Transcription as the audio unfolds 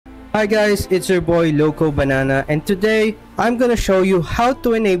Hi guys, it's your boy Loco Banana, and today I'm gonna show you how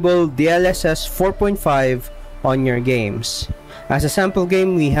to enable DLSS 4.5 on your games. As a sample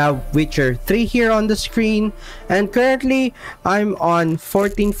game, we have Witcher 3 here on the screen, and currently I'm on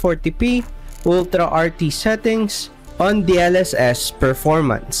 1440p Ultra RT settings on DLSS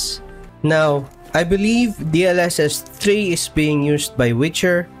performance. Now, I believe DLSS 3 is being used by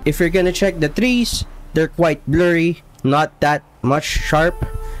Witcher. If you're gonna check the trees, they're quite blurry, not that much sharp.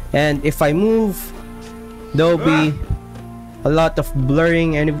 And if I move, there'll be a lot of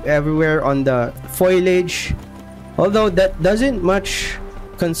blurring everywhere on the foliage. Although that doesn't much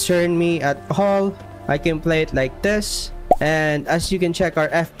concern me at all. I can play it like this. And as you can check our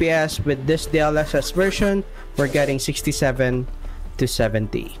FPS with this DLSS version, we're getting 67 to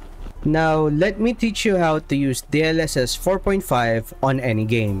 70. Now, let me teach you how to use DLSS 4.5 on any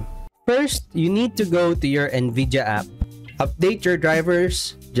game. First, you need to go to your NVIDIA app. Update your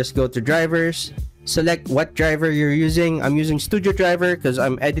drivers. Just go to drivers, select what driver you're using. I'm using Studio Driver because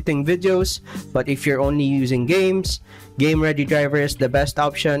I'm editing videos, but if you're only using games, Game Ready Driver is the best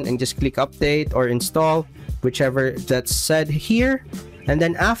option, and just click update or install, whichever that's said here. And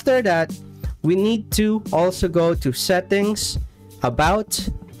then after that, we need to also go to settings, about,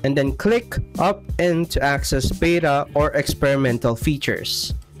 and then click up and to access beta or experimental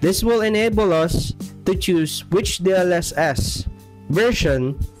features. This will enable us to choose which DLSS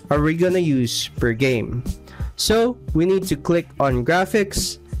version are we gonna use per game. So we need to click on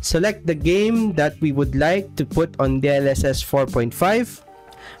graphics, select the game that we would like to put on DLSS 4.5.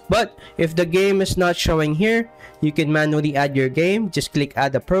 But if the game is not showing here, you can manually add your game. Just click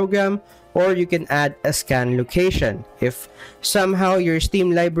add a program, or you can add a scan location. If somehow your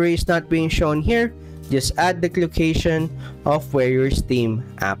Steam library is not being shown here, just add the location of where your Steam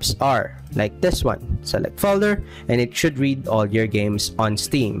apps are, like this one. Select folder, and it should read all your games on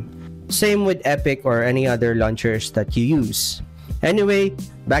Steam. Same with Epic or any other launchers that you use. Anyway,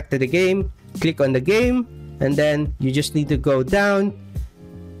 back to the game. Click on the game, and then you just need to go down.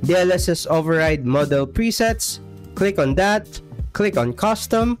 DLSS override model presets. Click on that. Click on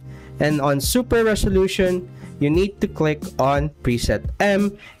custom, and on super resolution, you need to click on preset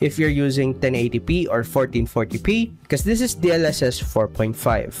M if you're using 1080p or 1440p, because this is DLSS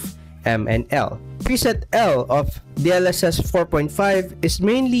 4.5, M and L. Preset L of DLSS 4.5 is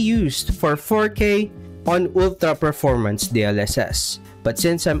mainly used for 4K on ultra performance DLSS. But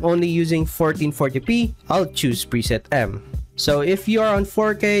since I'm only using 1440p, I'll choose preset M. So if you are on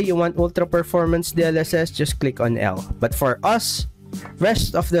 4K, you want ultra performance DLSS, just click on L. But for us,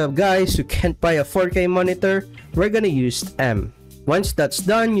 rest of the guys who can't buy a 4K monitor, we're gonna use M. Once that's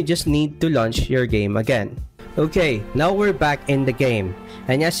done, you just need to launch your game again. Okay, now we're back in the game,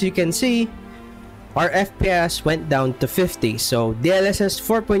 and as you can see, our FPS went down to 50, so DLSS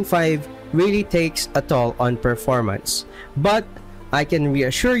 4.5 really takes a toll on performance. But I can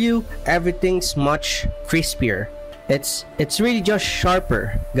reassure you, everything's much crispier. It's really just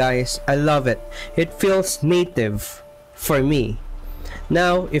sharper, guys. I love it. It feels native for me.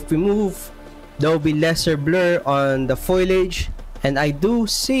 Now, if we move, there will be lesser blur on the foliage, and I do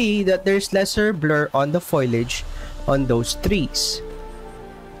see that there's lesser blur on the foliage on those trees.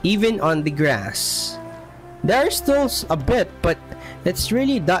 Even on the grass. There's still a bit, but it's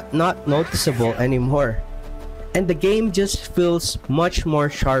really not noticeable anymore. And the game just feels much more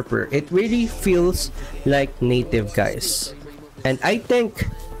sharper. It really feels like native, guys. And I think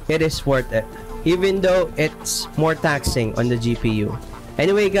it is worth it, even though it's more taxing on the GPU.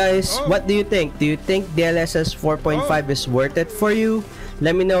 Anyway guys, what do you think? Do you think DLSS 4.5 is worth it for you?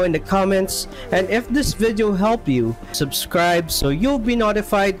 Let me know in the comments. And if this video helped you, subscribe so you'll be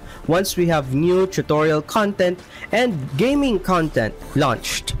notified once we have new tutorial content and gaming content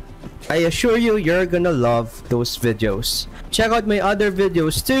launched. I assure you, you're gonna love those videos. Check out my other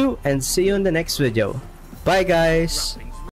videos too, and see you in the next video. Bye guys!